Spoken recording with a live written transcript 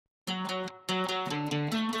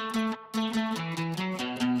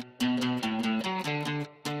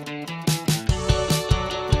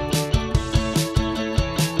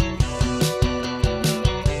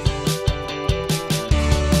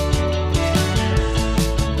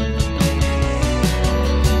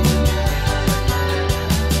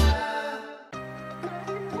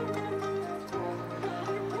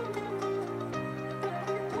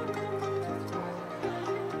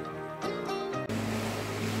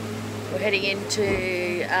We're heading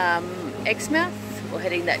into Exmouth. We're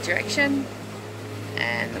heading that direction.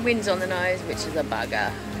 And the wind's on the nose, which is a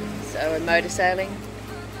bugger. So we're motor sailing.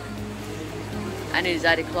 And it is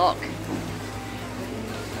 8 o'clock.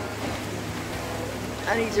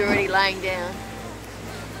 And he's already laying down.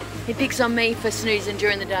 He picks on me for snoozing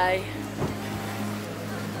during the day.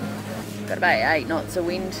 Got about 8 knots of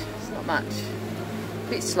wind. It's not much. A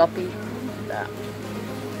bit sloppy, but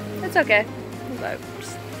it's okay. We'll go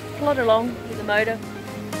just plod along with the motor.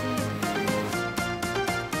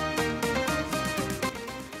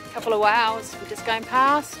 Couple of whales we're just going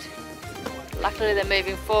past. Luckily they're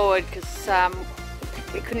moving forward because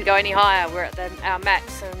we couldn't go any higher. We're at our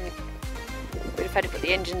max and we'd have had to put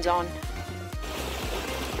the engines on.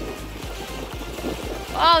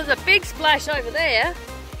 Oh, there's a big splash over there.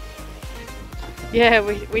 Yeah,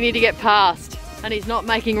 we need to get past, and he's not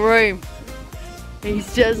making room.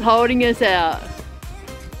 He's just holding us out.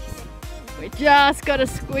 We just got to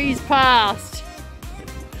squeeze past.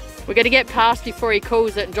 We're going to get past before he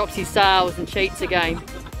calls it and drops his sails and cheats again.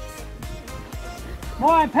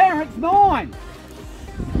 My parents, mine!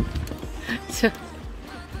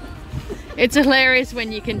 It's hilarious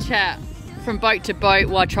when you can chat from boat to boat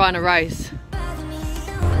while trying to race.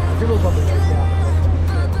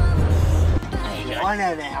 I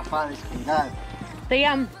know now how far this can go.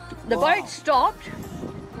 The boat stopped.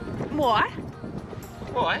 Why?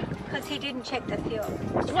 Why? Because he didn't check the fuel.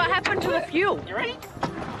 What happened to the fuel? You ready?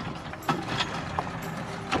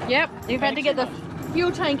 Yep, you've had to get the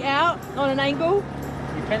fuel tank out on an angle.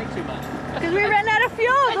 You panic too much. Because we ran out of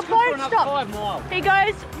fuel, the boat stopped. 5 miles. He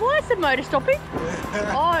goes, why is the motor stopping?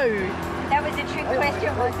 Oh. That was a trick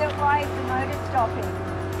question, was it? Why is the motor stopping?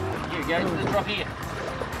 Here we go, let's drop here.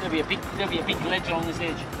 There'll be a big ledge along this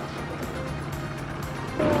edge.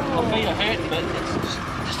 My feet are hurting, but it's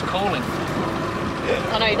just cooling.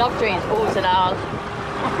 I know, you'd love doing his balls and ours.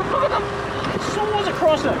 Look at them. Saws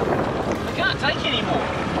across it. I can't take anymore.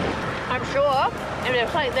 I'm sure. If there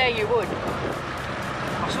was something there, you would.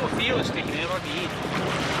 I saw a feeler sticking out like the end.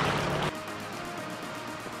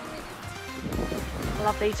 I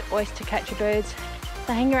love these oyster catcher birds.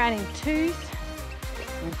 They hang around in twos,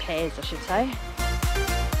 in pairs I should say.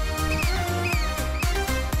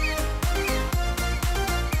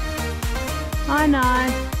 I know.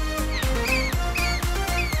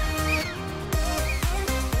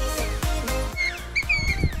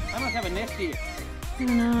 I must have a nest here. I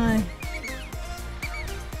know.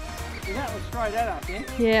 That was straight at us, yeah?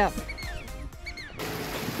 Yeah.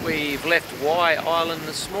 We've left Y Island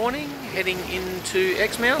this morning, heading into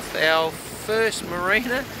Exmouth, our first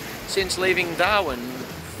marina since leaving Darwin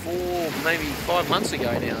 4, maybe 5 months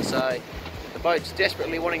ago now. So the boat's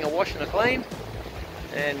desperately wanting a wash and a clean,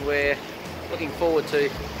 and we're looking forward to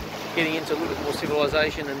getting into a little bit more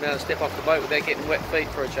civilization and be able to step off the boat without getting wet feet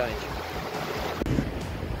for a change.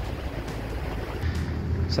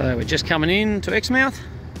 So we're just coming in to Exmouth.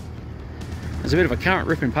 There's a bit of a current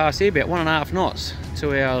ripping past here, about 1.5 knots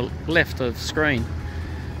to our left of screen.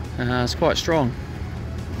 It's quite strong.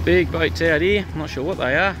 Big boats out here, I'm not sure what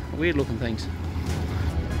they are, weird looking things.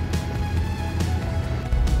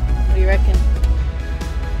 What do you reckon?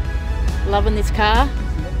 Loving this car?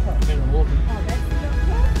 Better than walking.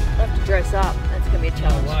 I have to dress up, that's going to be a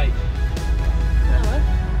challenge. No way. Oh.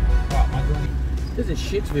 Right, my God. This is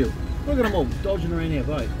Shitsville. Look at them all dodging around our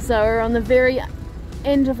boat. So we're on the very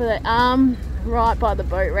end of the arm, right by the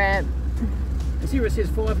boat ramp. You see where it says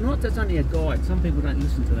 5 knots? That's only a guide. Some people don't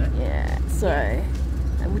listen to that. Yeah, so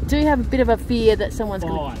we do have a bit of a fear that someone's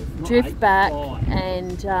going to drift back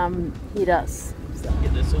and hit us.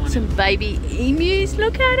 So, some baby emus,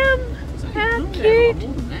 look at them! How cute!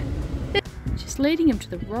 Just leading him to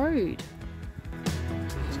the road.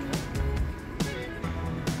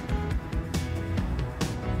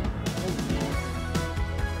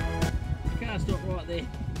 Car stopped right there,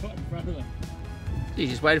 right in front of them. You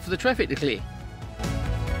just waited for the traffic to clear.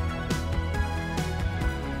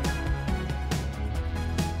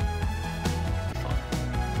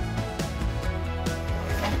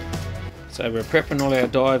 So we're prepping all our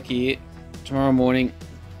dive gear. Tomorrow morning,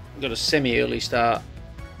 we've got a semi-early start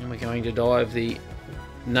and we're going to dive the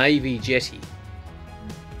Navy jetty.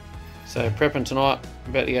 So prepping tonight,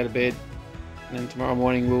 about to go to bed, and then tomorrow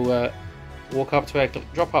morning we'll walk up to our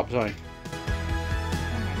drop-up zone.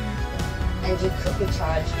 And you could be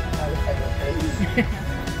charged by the federal police.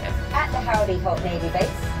 At the Howdy Hot Navy base,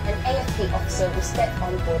 an AFP officer will step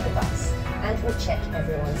on board the bus and will check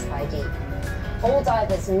everyone's ID. All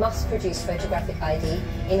divers must produce photographic ID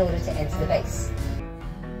in order to enter the base.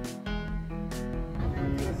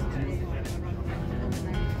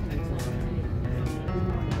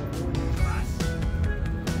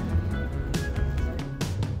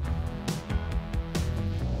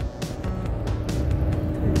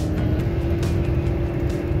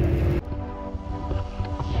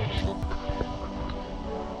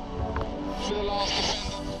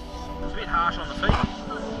 harsh on the feet.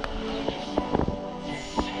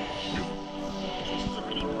 She's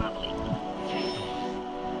flipping lovely.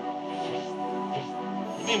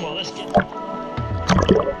 Meanwhile, let's get...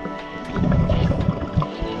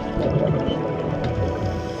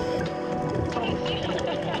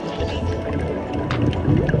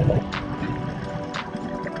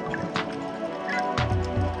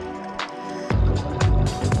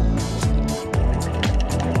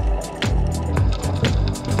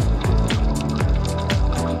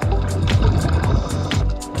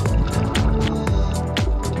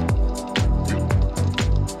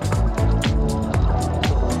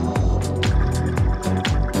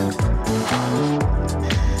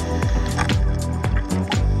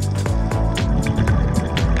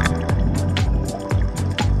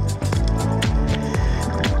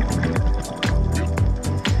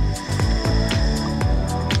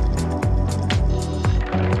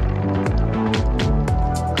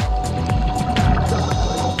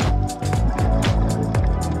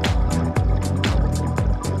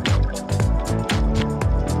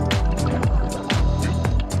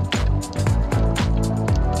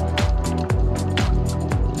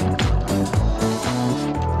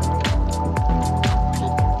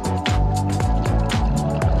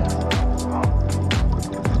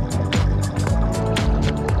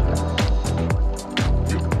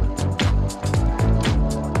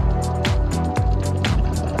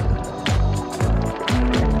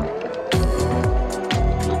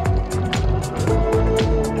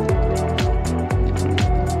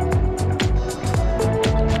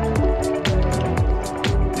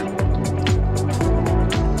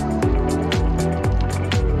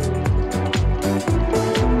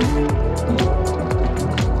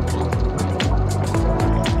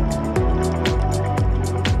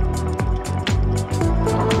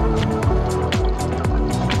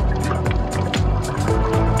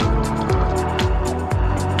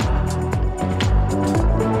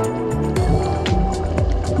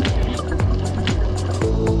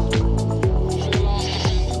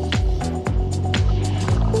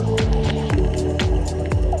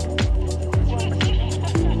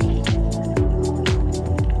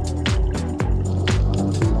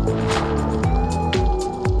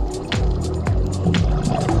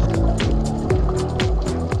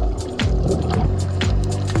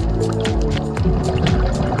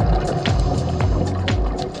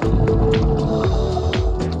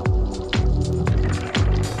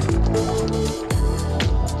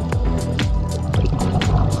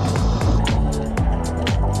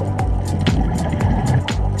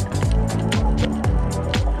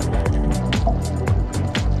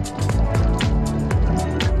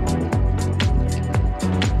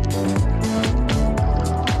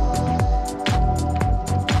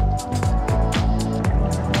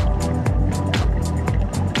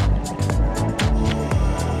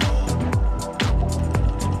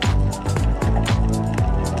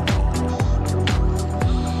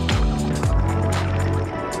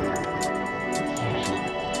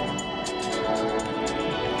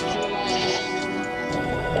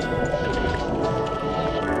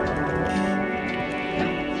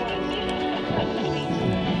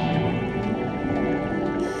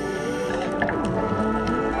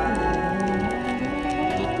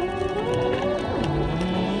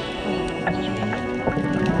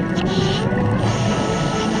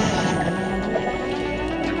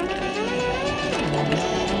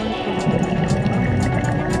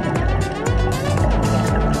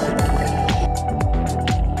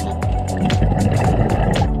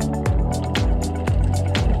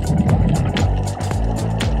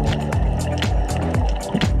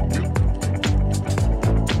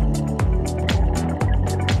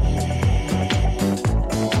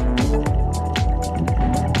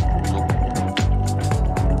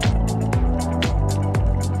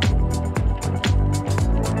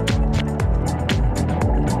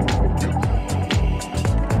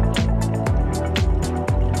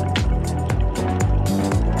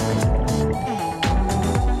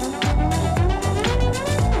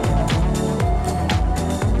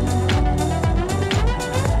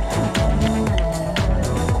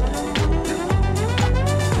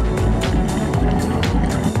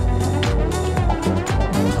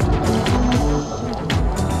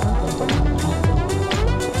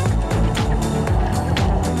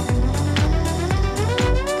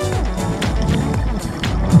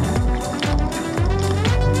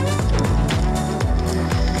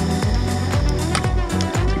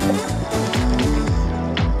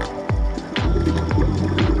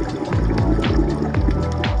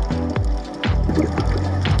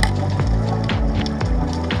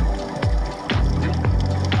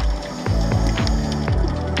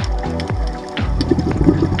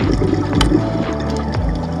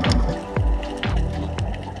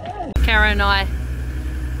 Sarah and I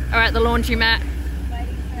are at the laundromat.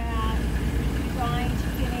 Waiting for our drying to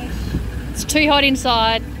finish. It's too hot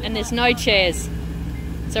inside and there's no chairs.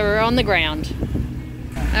 So we're on the ground.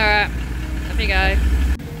 Alright, off you go.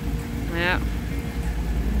 Yeah.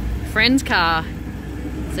 Friend's car.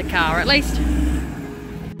 It's a car at least.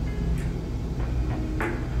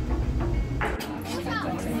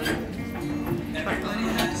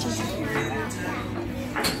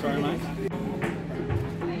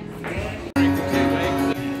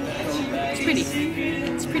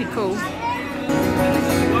 It's pretty cool.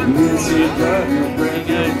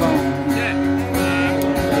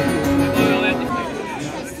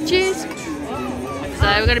 Cheers. So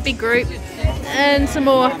we've got a big group and some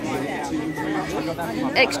more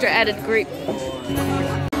extra added group.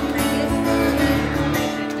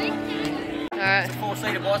 Alright.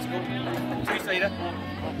 4-seater bicycle, 2-seater.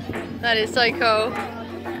 That is so cool.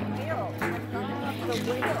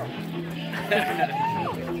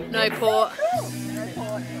 No port.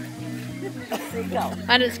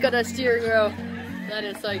 And it's got a steering wheel. That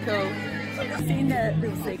is so cool. Seen the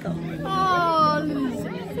little seagull. Oh,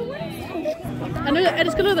 and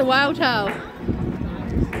it's got all the whale tail.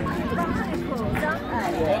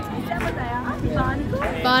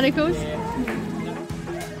 Barnacles.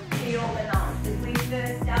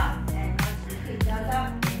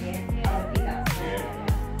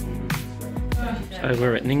 So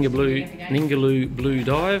we're at Ningaloo Blue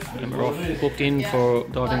Dive, and we're off booked in for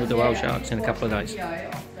diving with the whale sharks in a couple of days.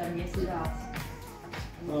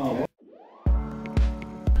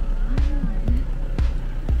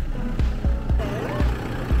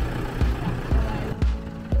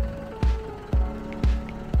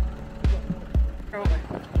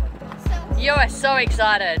 You are so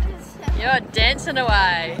excited. You're dancing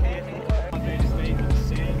away.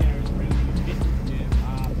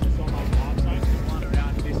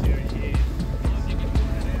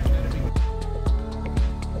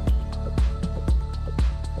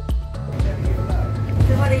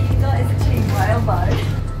 Whalebone.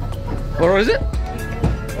 What is it?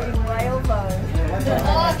 Whalebone.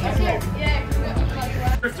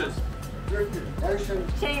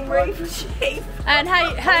 Team Reef Chief. And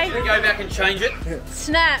hey, Go back and change it.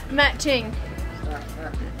 snap matching.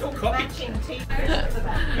 Don't copy.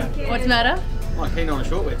 What's the matter? I'm not keen on a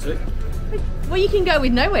short wetsuit. Well, you can go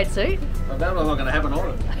with no wetsuit. I'm not going to have an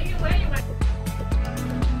order.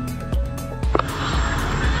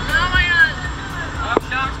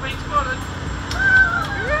 Sharks being spotted.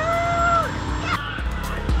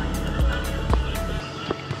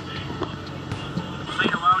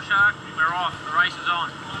 Seen a whale shark, we're off, the race is on.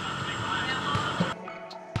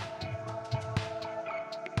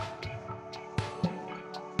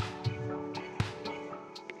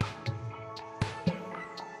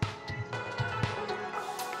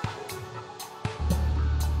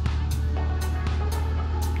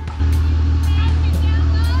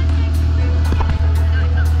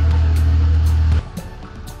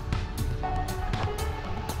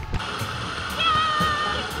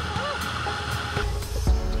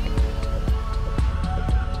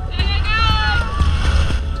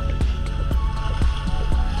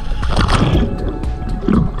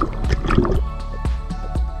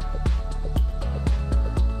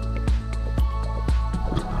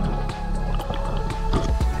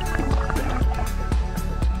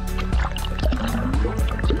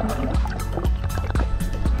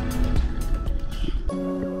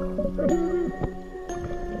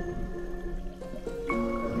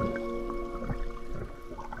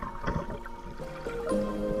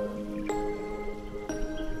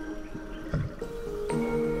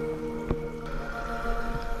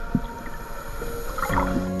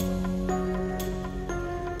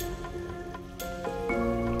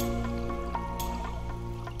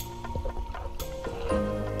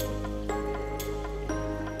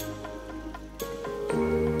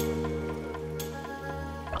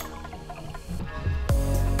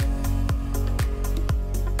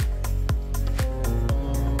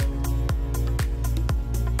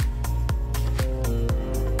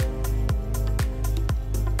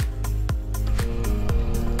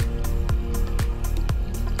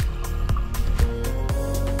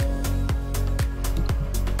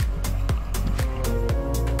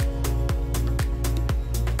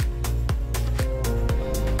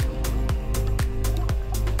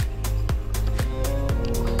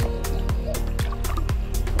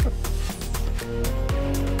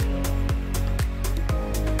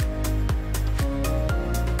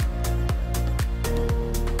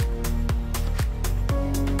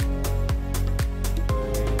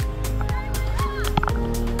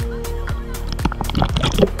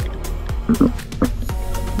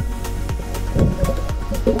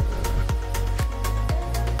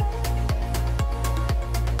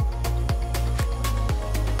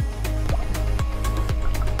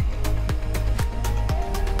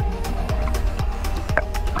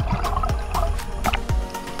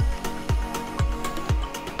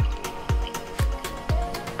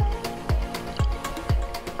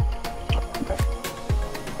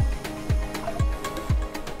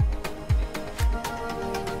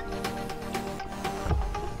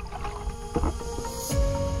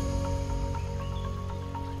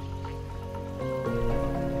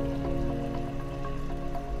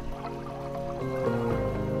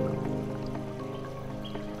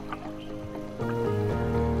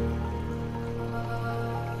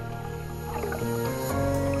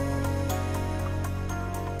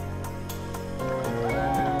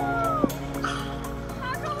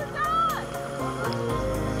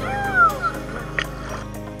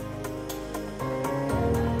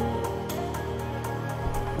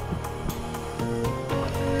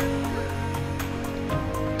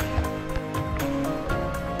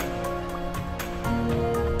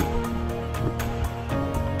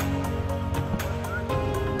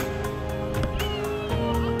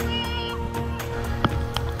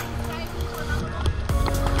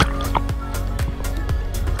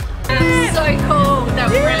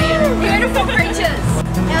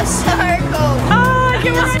 was so cool. Oh,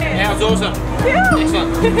 come on. That was awesome.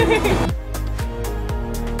 Excellent.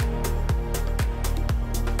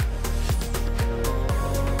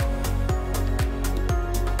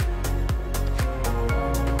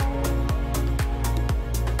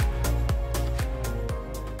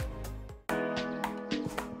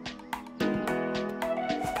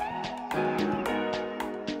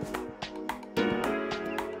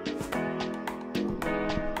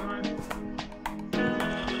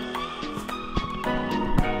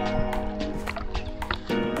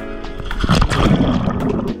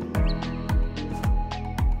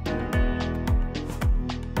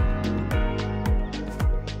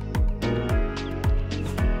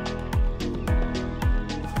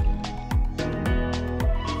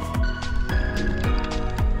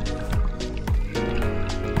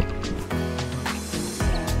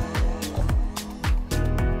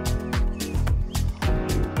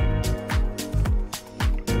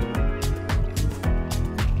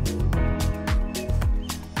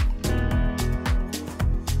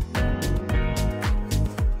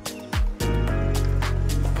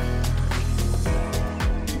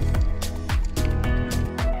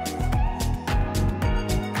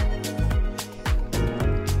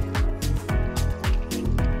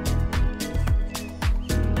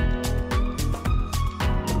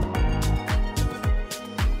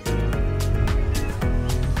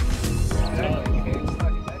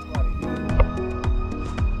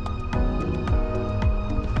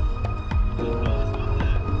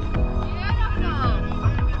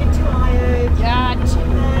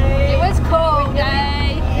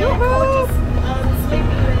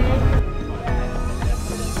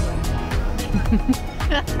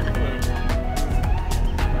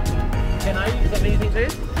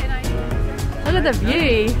 Look at the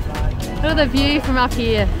view. Look at the view from up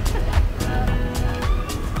here.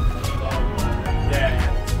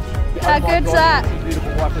 How good's that?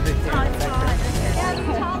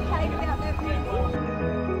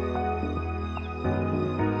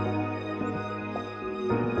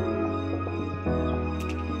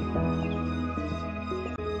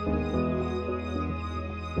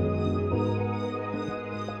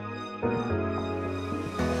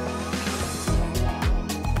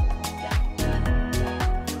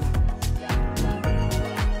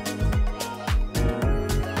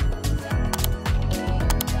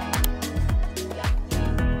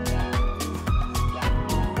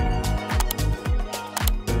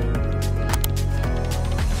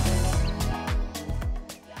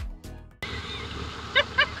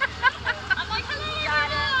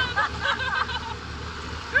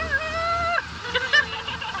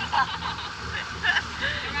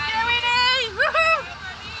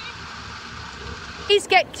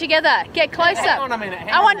 Get together, get closer. Hang on a minute.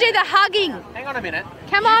 I want to do the hugging. Hang on a minute.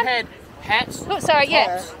 Come on. You've had hats. Oh, sorry,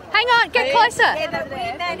 yeah. Hang on, get closer.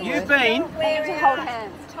 You've been. hold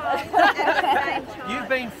hands. You've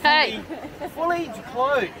been fully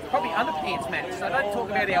clothed. Probably underpants match. So don't talk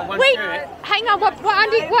about our one Wait, shirt. hang on.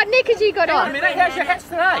 What knickers you got Hang on a on? minute. How's your hats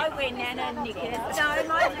today? I wear nana knickers. No,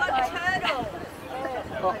 mine's got turtles.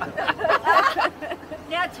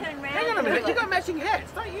 Now turn round. Hang on a minute. You got matching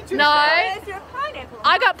hats, don't you two? No. Is there a pineapple?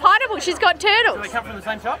 I got pineapple. She's got Do they turtles. come from the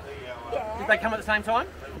same shop? Yeah. Did they come at the same time?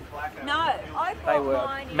 No, I bought They were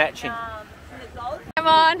mine matching. in the gold. Come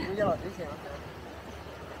on.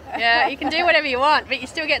 Yeah, you can do whatever you want, but you're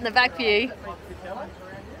still getting the back view.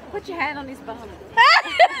 Put your hand on his bum.